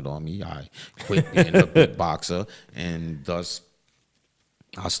 She fronted on me. I quit being a beatboxer, and thus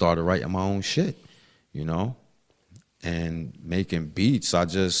I started writing my own shit, you know, and making beats. I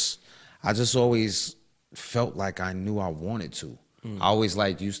just always felt like I knew I wanted to. I always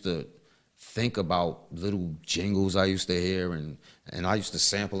used to think about little jingles I used to hear, and I used to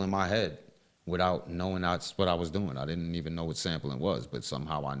sample in my head without knowing that's what I was doing. I didn't even know what sampling was, but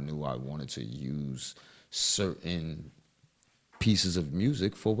somehow I knew I wanted to use certain pieces of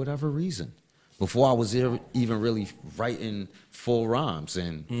music for whatever reason. Before I was even really writing full rhymes.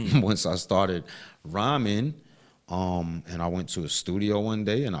 And once I started rhyming, and I went to a studio one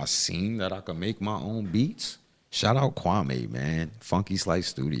day and I seen that I could make my own beats. Shout out Kwame, man. Funky Slice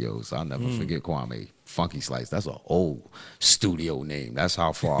Studios. I'll never forget Kwame. Funky Slice. That's an old studio name. That's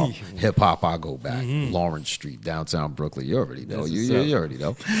how far hip hop I go back. Lawrence Street, downtown Brooklyn. You already know. You already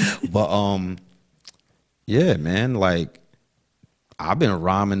know. But yeah, man. Like, I've been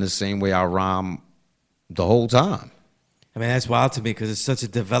rhyming the same way I rhyme the whole time. I mean, that's wild to me because it's such a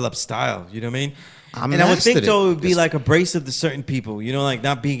developed style. You know what I mean? I would think though it would be like abrasive to certain people. You know, like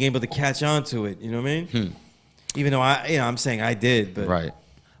not being able to catch on to it. You know what I mean? Even though I'm saying I did, but right.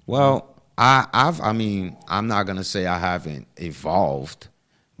 Well, I mean, I'm not gonna say I haven't evolved,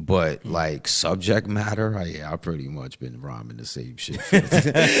 but like subject matter, I've pretty much been rhyming the same shit.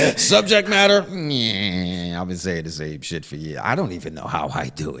 Subject matter, I've been saying the same shit for years. I don't even know how I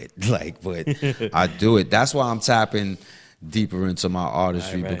do it, but I do it. That's why I'm tapping deeper into my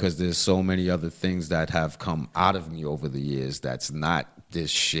artistry, because there's so many other things that have come out of me over the years that's not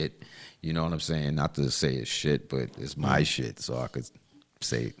this shit. You know what I'm saying? Not to say it's shit, but it's my shit, so I could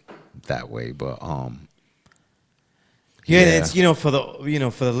say it that way. But yeah, it's for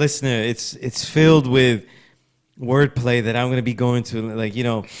the listener, it's filled with wordplay that I'm going to be going to, like,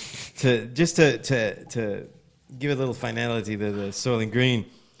 to give a little finality to the Soylent Green,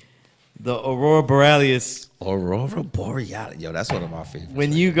 the Aurora Borealis. Aurora Borealis, yo, that's one of my favorites.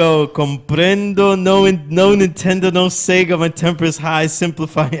 When you go, comprendo, no Nintendo, no Sega, my temper is high,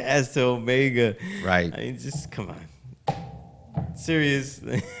 simplify as to Omega. Right. I mean, just come on, serious.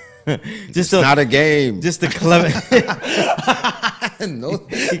 It's not a game. Just a clever. no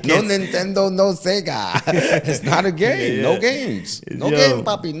Nintendo, no Sega. It's not a game. Yeah. No games. No game,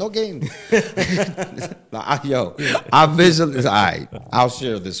 papi. No game. Yo, I visualize. All right, I'll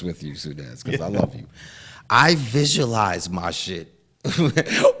share this with you, Sudaz, because I love you. I visualize my shit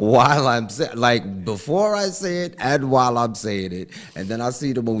while I'm like before I say it and while I'm saying it, and then I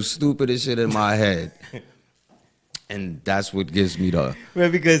see the most stupidest shit in my head. And that's what gives me the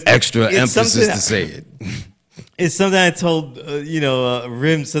Right, because extra it's emphasis something- to say it. It's something I told,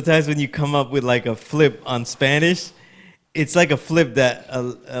 Rim, sometimes when you come up with like a flip on Spanish, it's like a flip that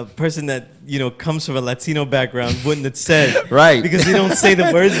a person that, comes from a Latino background wouldn't have said. Right. Because they don't say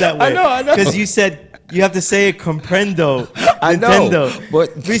the words that way. I know. Because you said you have to say it comprendo, I know, Nintendo.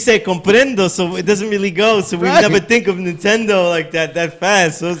 but- we say comprendo, so it doesn't really go. So we Right. never think of Nintendo like that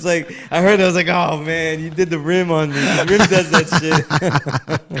fast. So it's like, I heard it, I was like, oh man, you did the Rim on me. Rim does that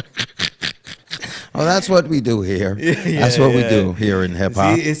shit. Oh, that's what we do here. That's what we do here in hip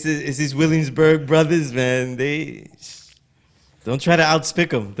hop. See, it's these Williamsburg brothers, man. They don't try to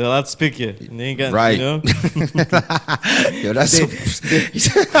outspick them. They'll outspick you. And they ain't got, Right. Yo, that's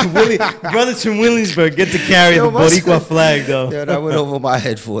brothers from Williamsburg get to carry the Boricua flag, though. Yeah, that went over my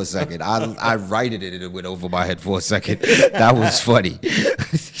head for a second. I righted it and it went over my head for a second. That was funny.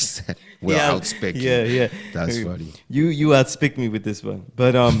 He said, we'll outspick you. Yeah. That's funny. You outspick me with this one.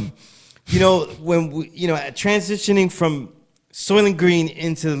 But when we, transitioning from Soylent Green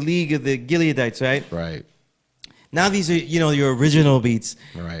into the League of the Gileadites, right? Right. Now these are, your original beats.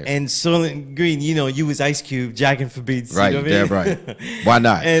 Right. And Soylent Green, you was Ice Cube jacking for beats. Right, You know what I mean? damn right. Why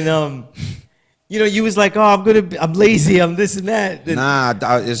not? And you was like, oh, I'm lazy, I'm this and that. And Nah,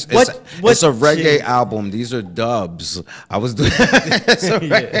 it's what a reggae changed? album. These are dubs. I was doing. It's a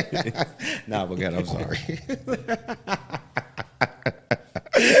reggae. Nah, forget. I'm sorry.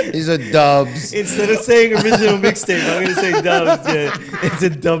 These are dubs. Instead of saying original mixtape, I'm gonna say dubs. Yeah, it's a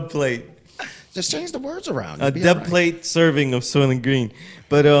dub plate, Just change the words around. a You'll be dub all right. plate serving of Soylent Green.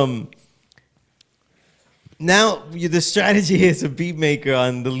 But now the strategy is a beat maker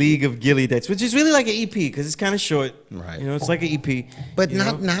on the League of Gileadites, which is really like an EP because it's kind of short. Right. It's like an EP. But you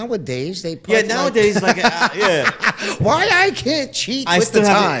not know? nowadays. They put Yeah, nowadays yeah. Why I can't cheat I with the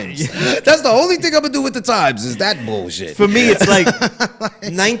still times? haven't- That's the only thing I'm gonna do with the times is that bullshit. For me, it's like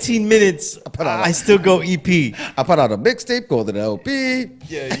 19 minutes. I still go EP. I put out a mixtape called an LP.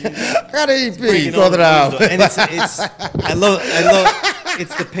 Yeah, I got an EP breaking all called the it out. rules, though. And it's I love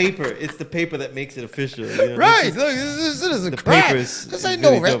it's the paper. It's the paper that makes it official. Right. Look, this is a The crap. paper is This ain't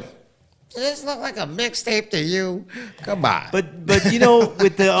really no rap. dope. This look like a mixtape to you. Come on. But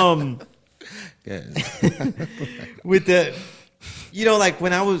with the Yeah. with the like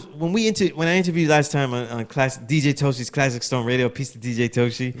when I interviewed last time on DJ Toshi's Classic Stone Radio, peace to DJ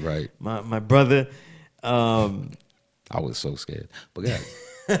Toshi. Right. My brother. I was so scared. But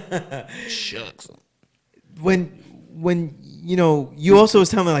yeah. Shucks. When you also was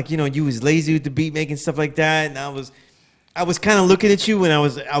telling me like you was lazy with the beat making stuff like that, and I was kind of looking at you when I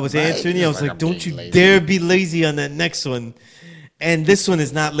was answering you. I was like, don't you dare be lazy on that next one. And this one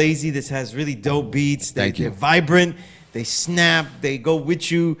is not lazy. This has really dope beats. Thank you. They're vibrant. They snap. They go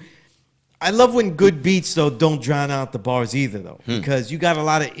with you. I love when good beats though don't drown out the bars either though, because you got a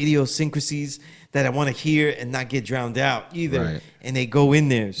lot of idiosyncrasies that I want to hear and not get drowned out either, Right. and they go in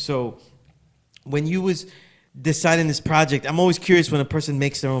there. So when you was deciding this project, I'm always curious when a person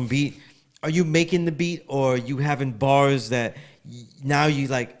makes their own beat. Are you making the beat, or are you having bars that now you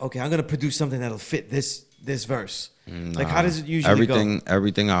like? Okay, I'm gonna produce something that'll fit this verse. Like, how does it usually go?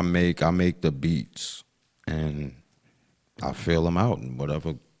 Everything I make the beats, and I feel them out, and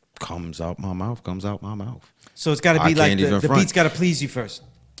whatever comes out my mouth comes out my mouth. So it's got to I be like can't even the front. beat's got to please you first.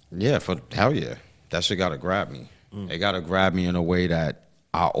 Yeah, for hell yeah, that shit gotta grab me. It gotta grab me in a way that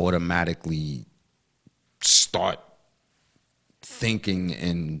I automatically start thinking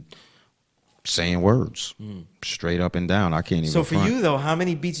and saying words straight up and down. I can't even. So for front. you though, how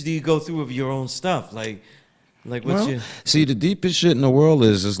many beats do you go through of your own stuff? Like what's Well, your? see, the deepest shit in the world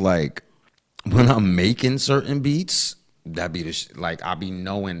is like when I'm making certain beats, that be the like I be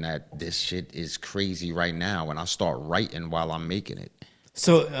knowing that this shit is crazy right now, and I start writing while I'm making it.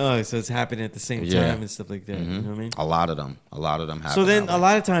 So it's happening at the same Yeah. time and stuff like that. You know what I mean? A lot of them happen. So then that a way.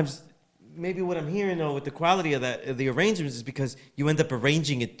 lot of times, maybe what I'm hearing though with the quality of that, of the arrangements, is because you end up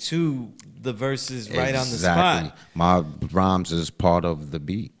arranging it to the verses right on the spot. My rhymes is part of the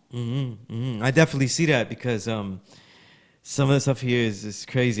beat. I definitely see that because some of the stuff here is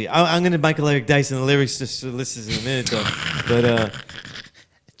crazy. I'm gonna Michael Eric Dyson the lyrics just to listen in a minute though, but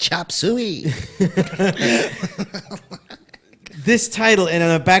Chop suey. this title and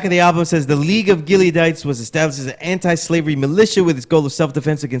on the back of the album says the League of Gileadites was established as an anti-slavery militia with its goal of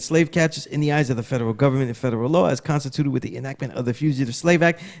self-defense against slave catchers in the eyes of the federal government and federal law as constituted with the enactment of the Fugitive Slave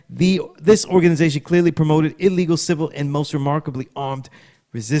Act. This organization clearly promoted illegal, civil, and most remarkably armed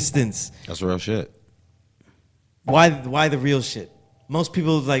resistance. That's real shit. Why the real shit? Most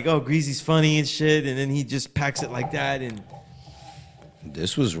people like, oh, Greazy's funny and shit, and then he just packs it like that. And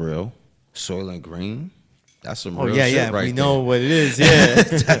This was real. Soylent Green. That's some Oh real yeah, shit yeah. right We know there. what it is. Yeah.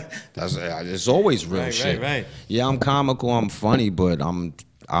 That's it's always real Right, shit. right. Yeah, I'm comical, I'm funny, but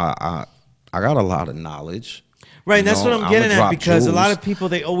I got a lot of knowledge. Right, You and that's what know, I'm I'ma getting at, drop because a lot jewels. of people,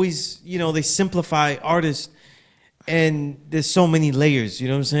 they always, they simplify artists, and there's so many layers. You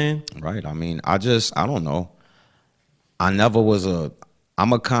know what I'm saying? Right. I mean, I don't know.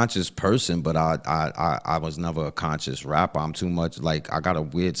 I'm a conscious person, but I was never a conscious rapper. I'm too much like, I got a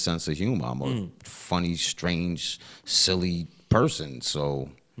weird sense of humor. I'm a funny, strange, silly person. So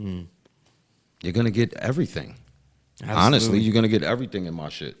you're gonna get everything. Honestly, Absolutely. you're gonna get everything in my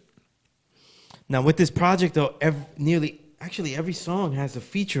shit. Now with this project though, actually every song has a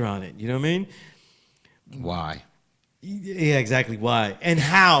feature on it. You know what I mean? Why? Yeah, exactly. Why and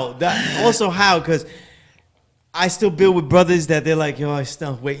how? Also how? Because I still build with brothers that they're like, yo, I'm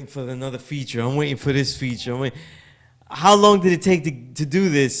still waiting for another feature. I'm waiting for this feature. How long did it take to do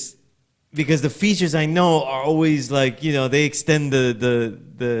this? Because the features I know are always like, they extend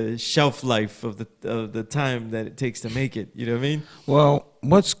the shelf life of the time that it takes to make it. You know what I mean? Well,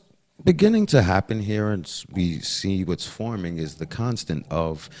 what's beginning to happen here, and we see what's forming, is the constant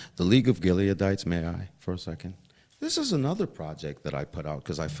of the League of Gileadites. May I, for a second? This is another project that I put out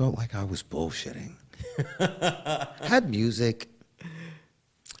because I felt like I was bullshitting. Had music.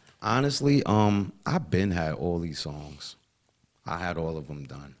 Honestly, I've been had all these songs. I had all of them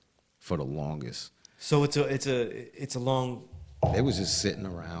done for the longest. So it's a long. They was just sitting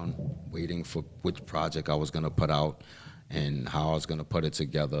around waiting for which project I was gonna put out and how I was gonna put it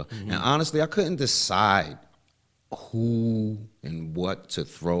together. And honestly, I couldn't decide who and what to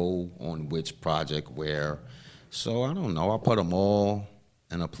throw on which project where. So I don't know. I put them all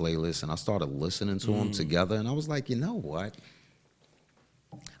in a playlist and I started listening to them together. And I was like, you know what?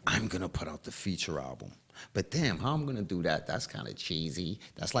 I'm gonna put out the feature album. But damn, how I'm gonna do that? That's kind of cheesy.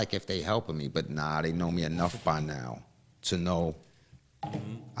 That's like if they helping me. But nah, they know me enough by now to know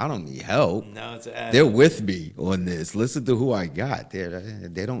I don't need help. No, it's an They're with me on this. Listen to who I got.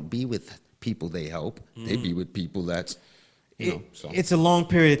 They don't be with people they help. They be with people that's, so. It's a long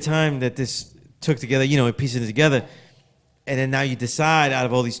period of time that this took together, piecing it together. And then now you decide, out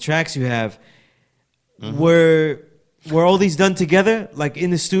of all these tracks you have, were all these done together, like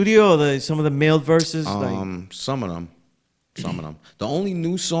in the studio, or some of the mailed verses? Some of them. The only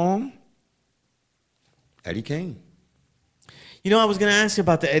new song, Eddie Kane. I was going to ask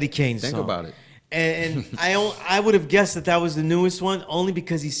about the Eddie Kane song. Think about it. And I would have guessed that was the newest one, only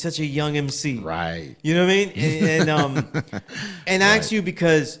because he's such a young MC. Right. You know what I mean? And I ask you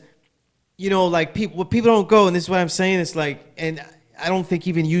because, like what people don't go, and this is what I'm saying, it's like, and I don't think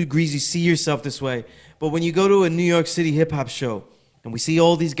even you, Greezi, see yourself this way, but when you go to a New York City hip-hop show, and we see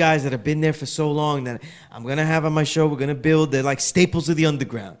all these guys that have been there for so long that I'm going to have on my show, we're going to build, they're like staples of the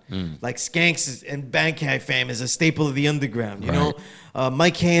underground. Like Skanks and Bandcamp fam is a staple of the underground, you know?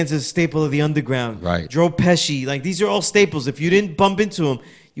 Mike Hands is a staple of the underground. Right. Joe Pesci, like these are all staples. If you didn't bump into them,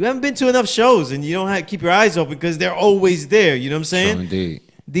 you haven't been to enough shows, and you don't have to keep your eyes open because they're always there, you know what I'm saying? Sure, indeed.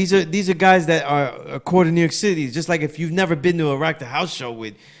 These are guys that are a core to New York City. It's just like if you've never been to a Rock the House show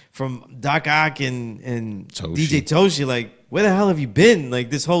from Doc Ock and Toshi. DJ Toshi, like where the hell have you been like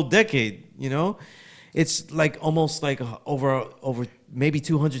this whole decade? It's like almost like over maybe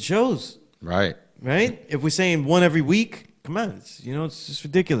 200 shows, Right. right? If we're saying one every week, come on, it's just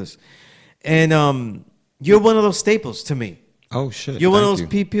ridiculous. And you're one of those staples to me. Oh shit. You're one of Thank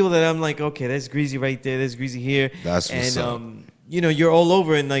those you. people that I'm like, okay, there's Greezi right there, there's Greezi here. That's what's up. You're all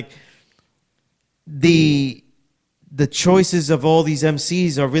over, and like the choices of all these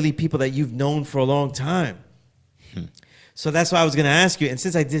MCs are really people that you've known for a long time. So that's why I was gonna ask you. And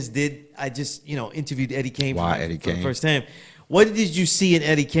since I just interviewed Eddie Kane Why for Eddie the Kane? first time. What did you see in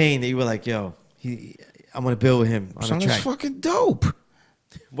Eddie Kane that you were like, yo, I'm gonna build with him on Son, a that's track? fucking dope.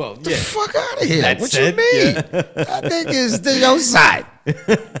 Well, The yeah. fuck out of here. That What said, you mean? yeah. That nigga is your side.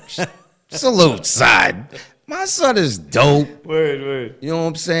 Salute side. My son is dope. Word. You know what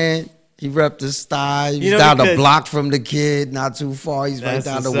I'm saying? He repped the style. He's You know, down the because- block from the kid, not too far. He's right That's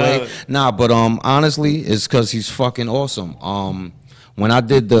down the what's way. up. Nah, but honestly, it's because he's fucking awesome. When I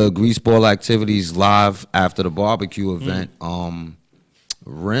did the Greaseball activities live after the barbecue event,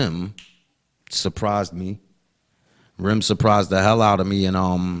 Rim surprised me. Rim surprised the hell out of me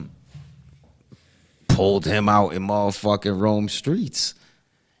and pulled him out in motherfucking Rome streets.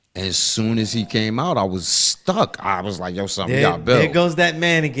 As soon as he came out, I was stuck. I was like, yo, something There, got built. there goes that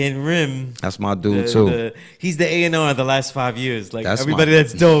man again, Rim. That's my dude, too. He's the A&R of the last 5 years. Like That's everybody my-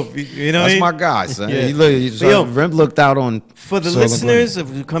 that's dope. You know what I That's mean? my guy, son. Yeah. But Yo, Rim looked out on. For the Soul and listeners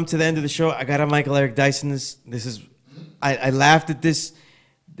who come to the end of the show, I got a Michael Eric Dyson. I laughed at this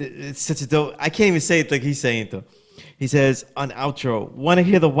It's such a dope. I can't even say it like he's saying it though. He says on outro, want to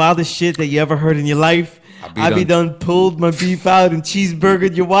hear the wildest shit that you ever heard in your life? I be done pulled my beef out and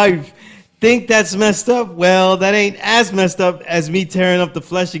cheeseburgered your wife. Think that's messed up? Well, that ain't as messed up as me tearing up the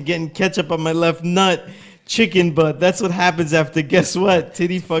flesh and getting ketchup on my left nut. Chicken butt. That's what happens after, guess what?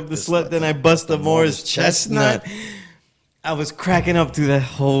 Titty fuck the slut, then I bust the Morris chestnut. I was cracking up through that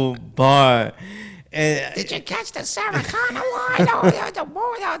whole bar. And Did you catch the Sarah Connor line? Oh, the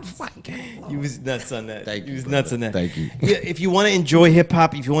boy on fucking. he was nuts on that. Thank He you, was brother. nuts on that. Thank you. Yeah, if you want to enjoy hip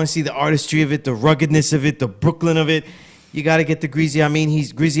hop, if you want to see the artistry of it, the ruggedness of it, the Brooklyn of it, you got to get the Greezi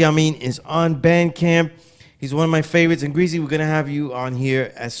Amiin. Greezi Amiin is on Bandcamp. He's one of my favorites. And Greezi, we're going to have you on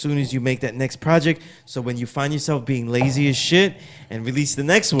here as soon as you make that next project. So when you find yourself being lazy as shit and release the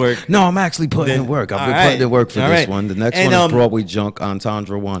next work. No, I'm actually putting in work. I've been putting in work for this one. The next one is Broadway Junk,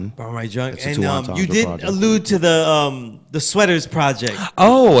 Entendre 1. Broadway Junk. It's a And two-entendre you did project. allude to the Sweaters project.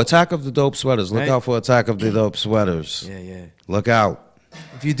 Oh, Attack of the Dope Sweaters. Look Right. out for Attack of the Dope Sweaters. Yeah, yeah. Look out.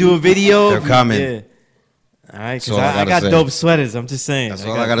 If you do a video. They're coming. Yeah. All right, because That's all I I gotta got say. dope sweaters. I'm just saying. That's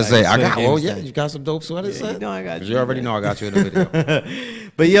all I gotta say. I got. sweater Oh games yeah, done. you got some dope sweaters. Yeah, you know I got 'Cause you. you already know I got you in the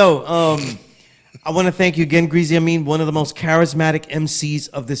video. But yo, I want to thank you again, Greezi. I mean, one of the most charismatic MCs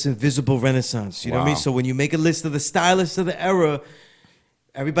of this invisible renaissance. You know what I mean? Wow. So when you make a list of the stylists of the era,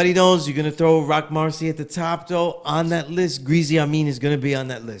 everybody knows you're gonna throw Rock Marcy at the top. Though on that list, Greezi Amiin is gonna be on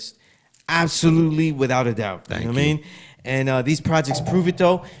that list, absolutely without a doubt. Thank you know what I you. mean? And these projects prove it,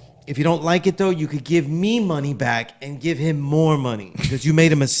 though. If you don't like it, though, you could give me money back and give him more money because you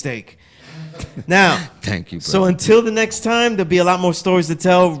made a mistake. Now, Thank you, bro. so until the next time, there'll be a lot more stories to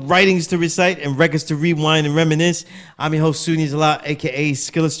tell, writings to recite, and records to rewind and reminisce. I'm your host, Suni's a lot, a.k.a.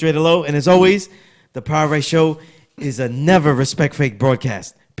 Skillustrated Low. And as always, the Power Right Show is a never respect fake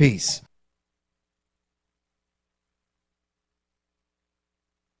broadcast. Peace.